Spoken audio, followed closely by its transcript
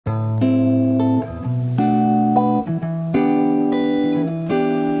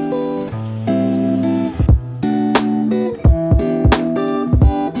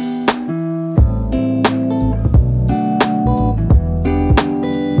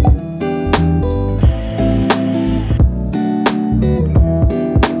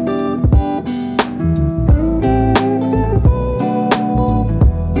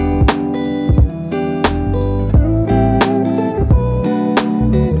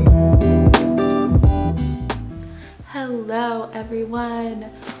everyone,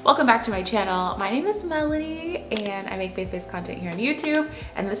 welcome back to my channel. My name is Melody and I make faith-based content here on YouTube,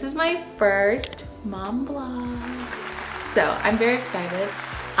 and this is my first mom vlog. So I'm very excited.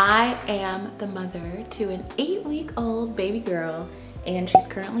 I am the mother to an 8-week-old baby girl, and she's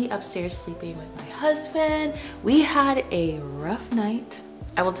currently upstairs sleeping with my husband. We had a rough night.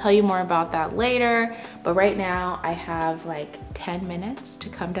 I will tell you more about that later, but right now I have like 10 minutes to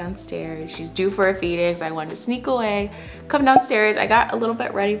come downstairs. She's due for a feeding, so I wanted to sneak away, come downstairs. I got a little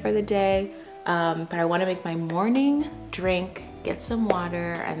bit ready for the day, but I want to make my morning drink, get some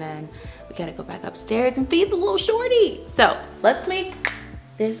water, and then we gotta go back upstairs and feed the little shorty. So let's make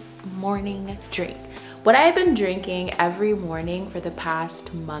this morning drink. What I've been drinking every morning for the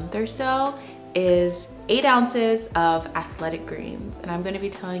past month or so is 8 ounces of athletic greens, and I'm going to be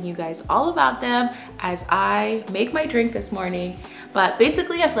telling you guys all about them as I make my drink this morning. But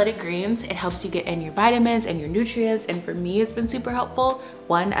basically, athletic greens, it helps you get in your vitamins and your nutrients, and for me it's been super helpful.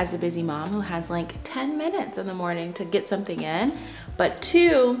 One, as a busy mom who has like 10 minutes in the morning to get something in, but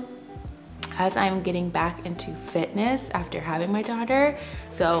two, as I'm getting back into fitness after having my daughter.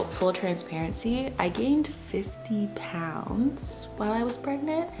 So full transparency, I gained 50 pounds while I was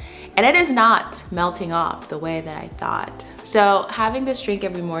pregnant, and it is not melting off the way that I thought. So having this drink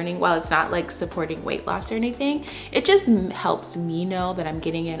every morning, while it's not like supporting weight loss or anything, it just helps me know that I'm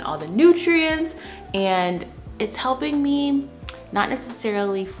getting in all the nutrients, and it's helping me not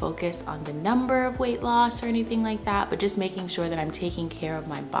necessarily focus on the number of weight loss or anything like that, but just making sure that I'm taking care of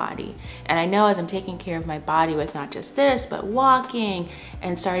my body. And I know as I'm taking care of my body with not just this, but walking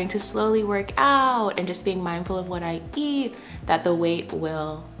and starting to slowly work out and just being mindful of what I eat, that the weight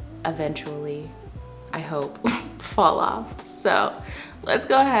will eventually, I hope, fall off. So let's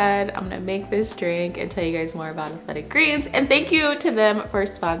go ahead. I'm gonna make this drink and tell you guys more about athletic greens. And thank you to them for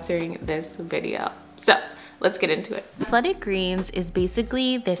sponsoring this video. So let's get into it. Athletic Greens is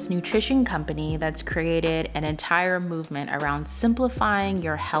basically this nutrition company that's created an entire movement around simplifying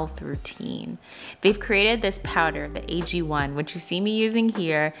your health routine. They've created this powder, the AG1, which you see me using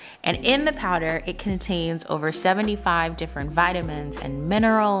here, and in the powder, it contains over 75 different vitamins and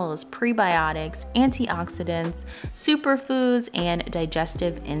minerals, prebiotics, antioxidants, superfoods, and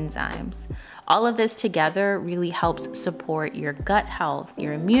digestive enzymes. All of this together really helps support your gut health,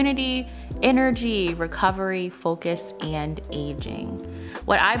 your immunity, energy, recovery, focus, and aging.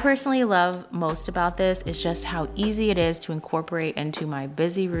 What I personally love most about this is just how easy it is to incorporate into my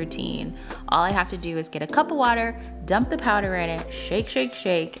busy routine. All I have to do is get a cup of water, dump the powder in it, shake, shake,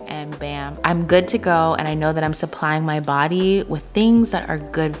 shake, and bam, I'm good to go. And I know that I'm supplying my body with things that are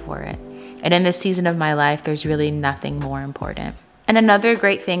good for it. And in this season of my life, there's really nothing more important. And another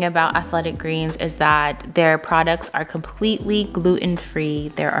great thing about Athletic Greens is that their products are completely gluten-free.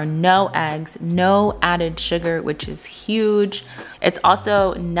 There are no eggs, no added sugar, which is huge. It's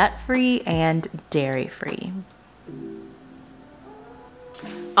also nut-free and dairy-free.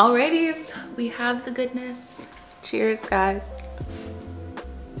 Alrighties, we have the goodness. Cheers, guys.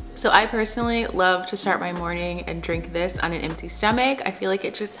 So I personally love to start my morning and drink this on an empty stomach. I feel like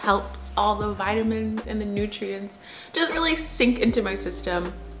it just helps all the vitamins and the nutrients just really sink into my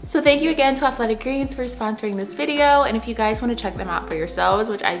system. So thank you again to Athletic Greens for sponsoring this video. And if you guys want to check them out for yourselves,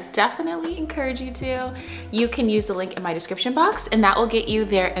 which I definitely encourage you to, you can use the link in my description box, and that will get you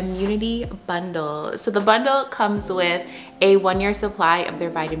their immunity bundle. So the bundle comes with a 1-year supply of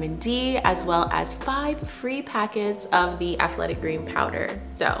their vitamin D, as well as 5 free packets of the Athletic Green powder.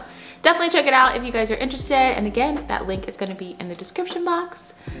 So definitely check it out if you guys are interested. And again, that link is going to be in the description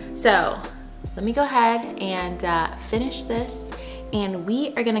box. So let me go ahead and finish this, and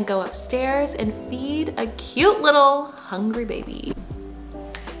we are gonna go upstairs and feed a cute little hungry baby.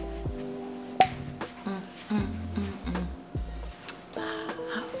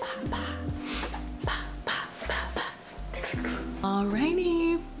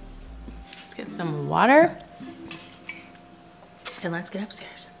 Alrighty, let's get some water and let's get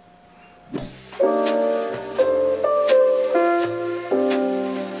upstairs.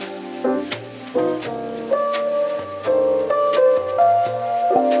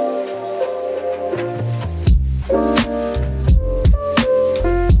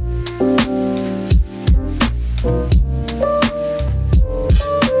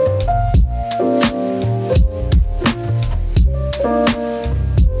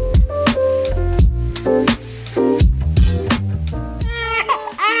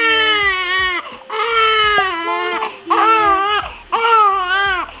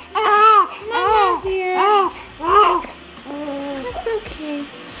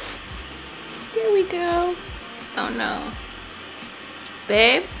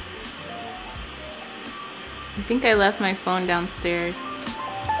 I think I left my phone downstairs.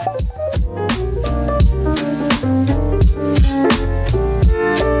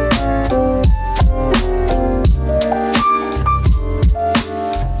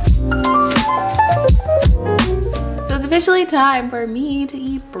 So it's officially time for me to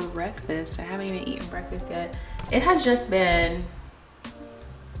eat breakfast. I haven't even eaten breakfast yet. It has just been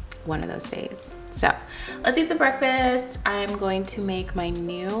one of those days. So let's eat some breakfast. I'm going to make my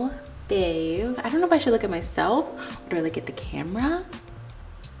new fave. I don't know if I should look at myself or do I look at the camera?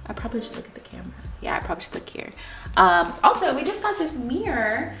 I probably should look at the camera. Yeah, I probably should look here. Also, we just got this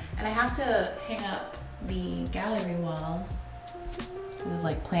mirror and I have to hang up the gallery wall. This is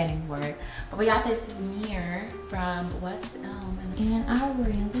like planning for it. But we got this mirror from West Elm and I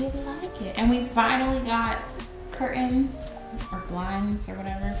really like it. And we finally got curtains or blinds or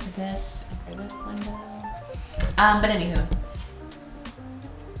whatever for this and for this window. But anywho,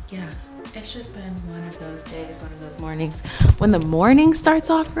 yeah, it's just been one of those days, one of those mornings. When the morning starts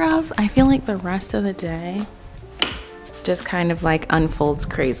off rough, I feel like the rest of the day just kind of like unfolds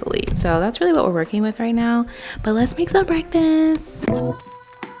crazily. So that's really what we're working with right now. But let's make some breakfast.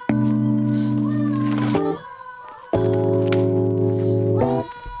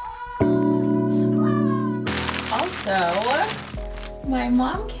 Also, my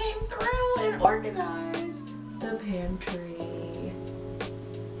mom came through and organized the pantry.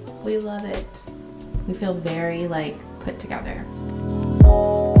 We love it. We feel very like put together.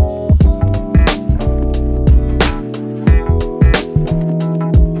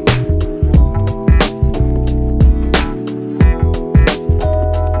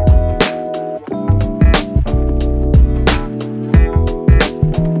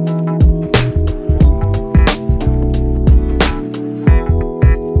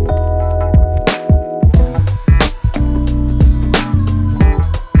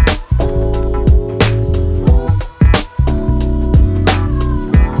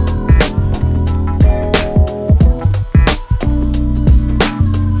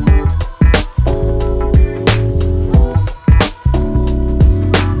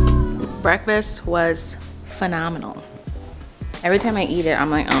 Breakfast was phenomenal. Every time I eat it,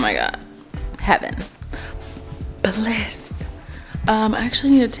 I'm like, oh my God, heaven, bliss. I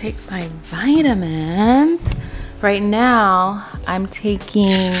actually need to take my vitamins. Right now, I'm taking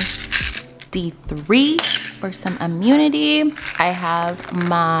D3 for some immunity. I have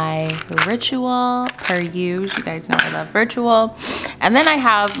my Ritual per use. You guys know I love Ritual. And then I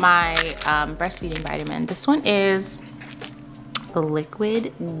have my breastfeeding vitamin. This one is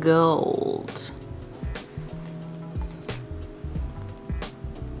Liquid Gold.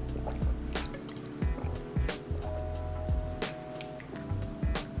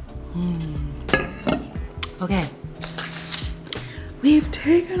 Okay, we've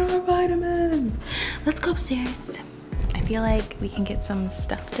taken our vitamins. Let's go upstairs. I feel like we can get some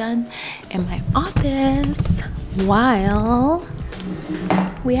stuff done in my office while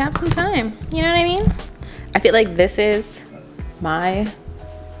we have some time. You know what I mean? I feel like this is my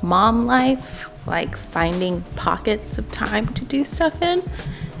mom life, like finding pockets of time to do stuff in,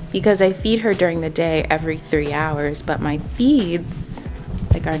 because I feed her during the day every 3 hours, but my feeds,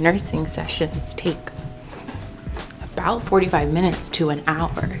 like our nursing sessions, take about 45 minutes to an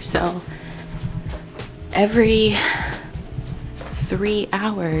hour. So every 3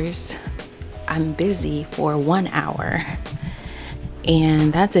 hours I'm busy for 1 hour,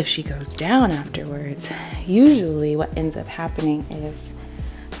 and that's if she goes down afterwards. Usually what ends up happening is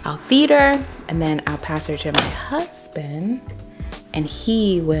I'll feed her and then I'll pass her to my husband and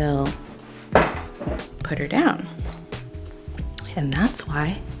he will put her down. And that's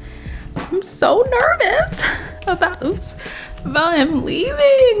why I'm so nervous about him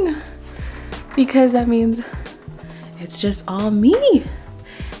leaving, because that means it's just all me.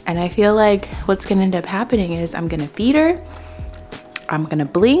 And I feel like what's gonna end up happening is I'm gonna feed her, I'm gonna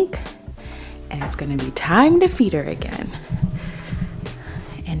blink, and it's gonna be time to feed her again.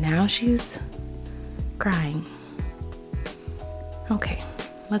 And now she's crying. Okay,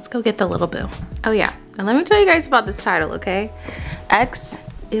 let's go get the little boo. Oh yeah, and let me tell you guys about this title, okay? X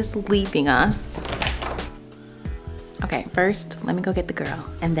is leaving us. Okay, first, let me go get the girl,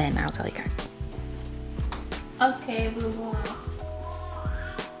 and then I'll tell you guys. Okay, boo-boo.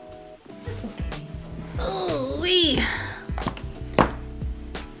 It's okay. Ooh-wee.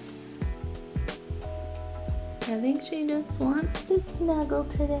 I think she just wants to snuggle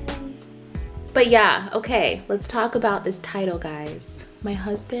today. But yeah, okay, let's talk about this title, guys. My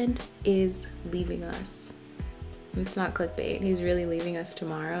husband is leaving us. It's not clickbait. He's really leaving us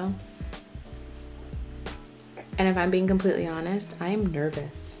tomorrow. And if I'm being completely honest, I am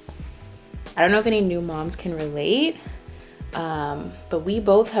nervous. I don't know if any new moms can relate, but we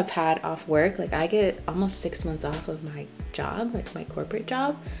both have had off work. Like I get almost 6 months off of my job, like my corporate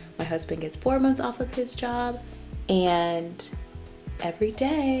job. My husband gets 4 months off of his job, and every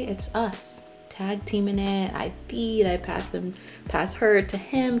day it's us tag teaming it. I feed, I pass her to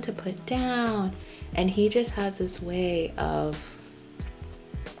him to put down, and he just has this way of,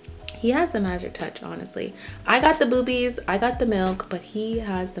 he has the magic touch, honestly. I got the boobies, I got the milk, but he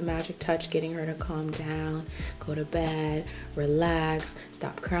has the magic touch getting her to calm down, go to bed, relax,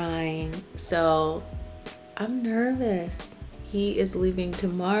 stop crying. So I'm nervous. He is leaving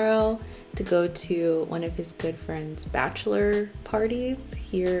tomorrow to go to one of his good friends' bachelor parties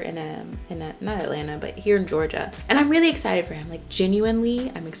here in not Atlanta, but here in Georgia. And I'm really excited for him. Like genuinely,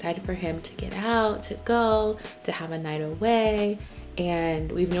 I'm excited for him to get out, to go, to have a night away.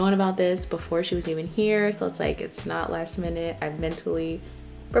 And we've known about this before she was even here, so it's like, it's not last minute. I've mentally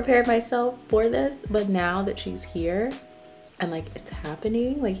prepared myself for this, but now that she's here and like it's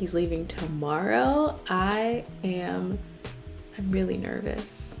happening, like he's leaving tomorrow, I'm really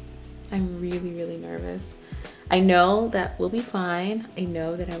nervous. I'm really nervous. I know that we'll be fine. I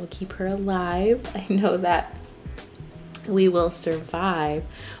know that I will keep her alive. I know that we will survive,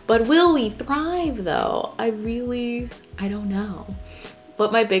 but will we thrive though? I don't know.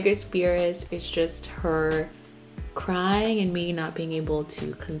 What my biggest fear is just her crying and me not being able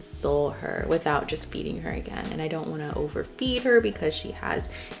to console her without just feeding her again. And I don't want to overfeed her because she has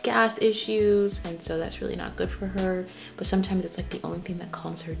gas issues, and so that's really not good for her. But sometimes it's like the only thing that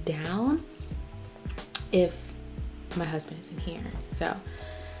calms her down if my husband isn't here. So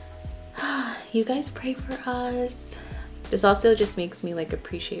you guys pray for us. This also just makes me like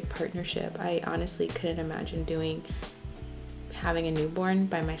appreciate partnership. I honestly couldn't imagine having a newborn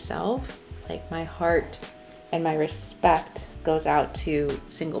by myself. Like my heart and my respect goes out to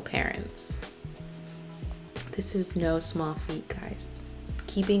single parents. This is no small feat, guys.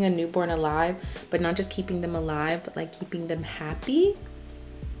 Keeping a newborn alive, but not just keeping them alive, but like keeping them happy.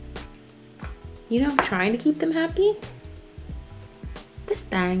 You know, trying to keep them happy. This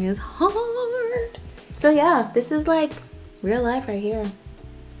thing is hard. So yeah, this is like real life right here.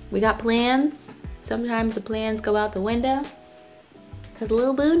 We got plans. Sometimes the plans go out the window because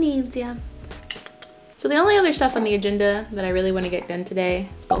little boo needs ya. So the only other stuff on the agenda that I really want to get done today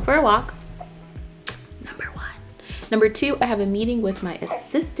is go for a walk. Number 1. Number 2, I have a meeting with my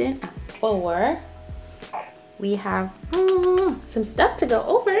assistant at 4. We have some stuff to go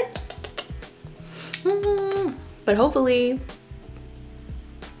over. But hopefully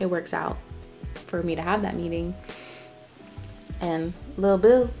it works out for me to have that meeting. And Lil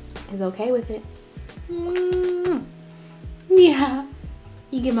Boo is okay with it. Yeah.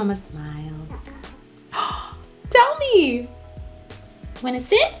 You give mama smiles. Tell me. Wanna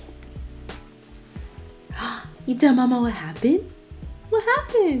sit? You tell mama what happened? What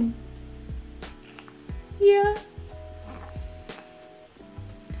happened? Yeah.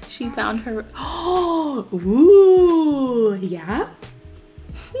 She found her. Oh, ooh, yeah.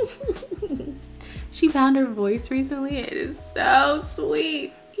 She found her voice recently. It is so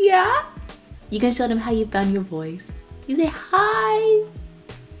sweet. Yeah. You gonna show them how you found your voice? You say hi.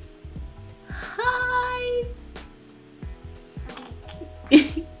 Hi.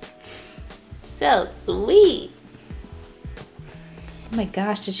 So sweet. Oh my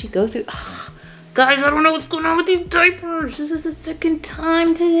gosh, did she go through? Oh, guys, I don't know what's going on with these diapers. This is the second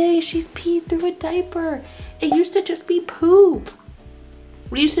time today she's peed through a diaper. It used to just be poop.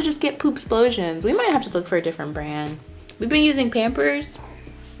 We used to just get poop explosions. We might have to look for a different brand. We've been using Pampers.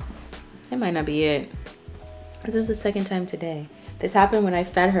 It might not be it. This is the second time today. This happened when I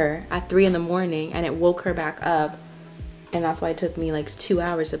fed her at 3 in the morning and it woke her back up. And that's why it took me like 2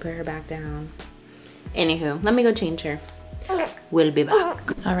 hours to put her back down. Anywho, let me go change her. We'll be back.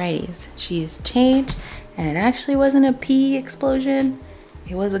 Alrighties, she's changed and it actually wasn't a pee explosion.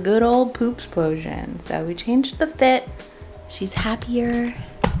 It was a good old poop explosion. So we changed the fit. She's happier.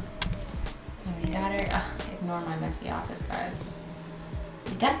 And we got her, ignore my messy office, guys.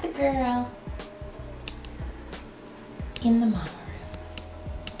 We got the girl in the mama room.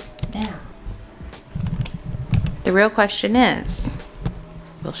 Now, the real question is,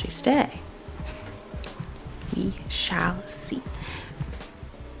 will she stay? We shall see.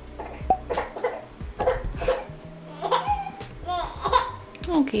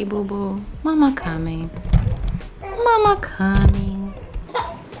 Okay, boo-boo. Mama coming. Mama coming.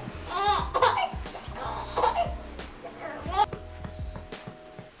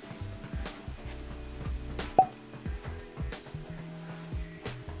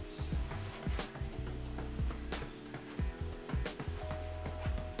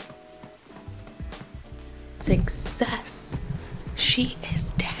 Success. She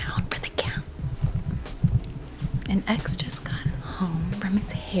is down for the count. And X just got home from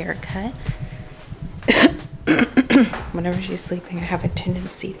his haircut. Whenever she's sleeping, I have a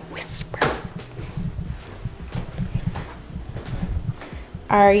tendency to whisper.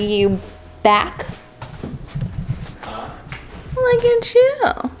 Are you back? Look at you.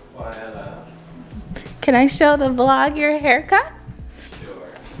 Why, hello. Can I show the vlog your haircut?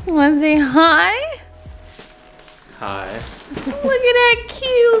 Sure. You want to say hi? Hi. Look at that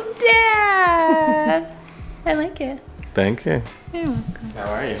cute dad. I like it. Thank you. You're welcome.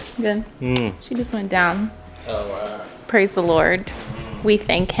 How are you? Good. She just went down. Oh, wow. Praise the Lord. We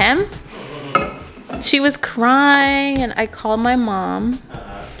thank him. She was crying and I called my mom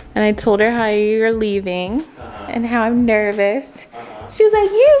and I told her how you're leaving and how I'm nervous. She's like,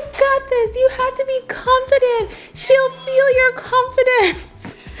 you got this. You have to be confident. She'll feel your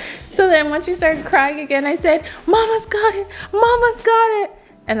confidence. So then when she started crying again, I said, Mama's got it. Mama's got it.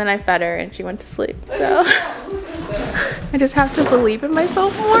 And then I fed her and she went to sleep. So I just have to believe in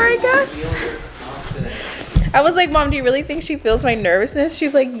myself more, I guess. I was like, Mom, do you really think she feels my nervousness?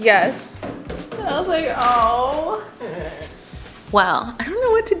 She's like, yes. And I was like, oh. Well, I don't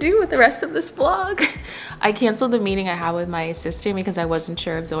know what to do with the rest of this vlog. I canceled the meeting I had with my assistant because I wasn't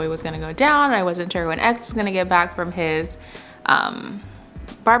sure if Zoe was gonna go down. I wasn't sure when X is gonna get back from his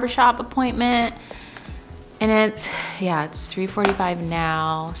barbershop appointment. And it's 3:45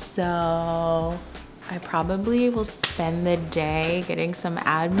 now. So I probably will spend the day getting some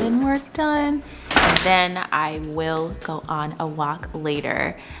admin work done. And then I will go on a walk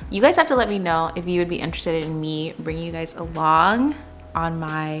later. You guys have to let me know if you would be interested in me bringing you guys along on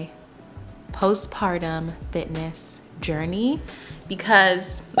my postpartum fitness journey.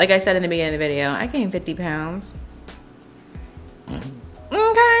 Because like I said in the beginning of the video, I gained 50 pounds.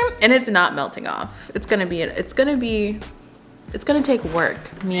 Okay, and it's not melting off. It's gonna take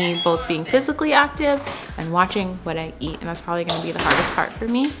work. Me both being physically active and watching what I eat. And that's probably gonna be the hardest part for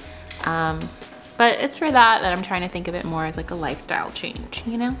me. But it's for that I'm trying to think of it more as like a lifestyle change,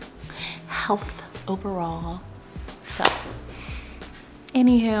 you know? Health overall. So,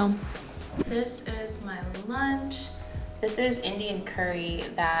 anywho, this is my lunch. This is Indian curry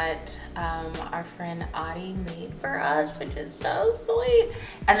that our friend Adi made for us, which is so sweet.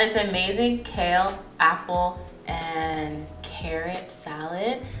 And this amazing kale, apple, and carrot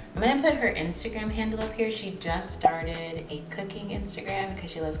salad. I'm gonna put her Instagram handle up here. She just started a cooking Instagram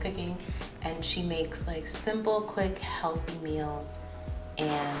because she loves cooking, and she makes like simple, quick, healthy meals.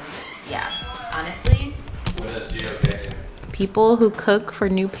 And yeah, honestly, people who cook for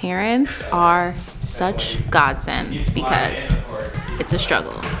new parents are such godsends because it's a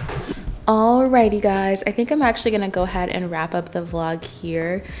struggle. Alrighty guys, I think I'm actually gonna go ahead and wrap up the vlog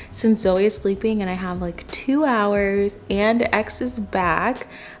here since Zoe is sleeping and I have like 2 hours and X is back.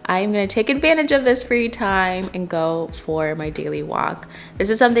 I'm gonna take advantage of this free time and go for my daily walk. This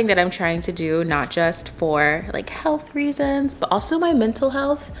is something that I'm trying to do not just for like health reasons, but also my mental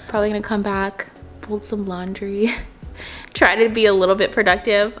health. Probably gonna come back, fold some laundry, try to be a little bit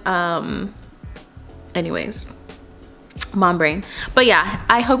productive. Anyways, mom brain. But yeah,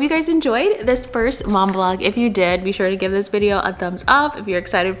 I hope you guys enjoyed this first mom vlog. If you did, be sure to give this video a thumbs up. If you're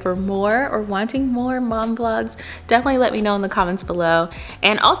excited for more or wanting more mom vlogs, definitely let me know in the comments below.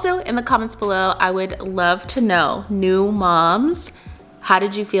 And also in the comments below, I would love to know, new moms, how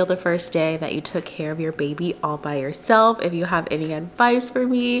did you feel the first day that you took care of your baby all by yourself? If you have any advice for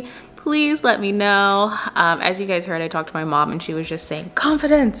me, please let me know. As you guys heard, I talked to my mom and she was just saying,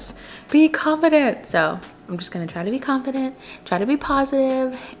 confidence, be confident. So I'm just gonna try to be confident, try to be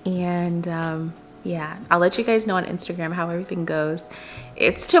positive, and yeah, I'll let you guys know on Instagram how everything goes.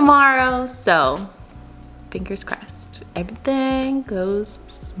 It's tomorrow, so fingers crossed, everything goes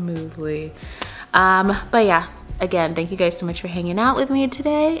smoothly. But yeah, again, thank you guys so much for hanging out with me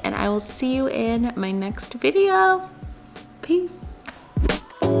today, and I will see you in my next video. Peace.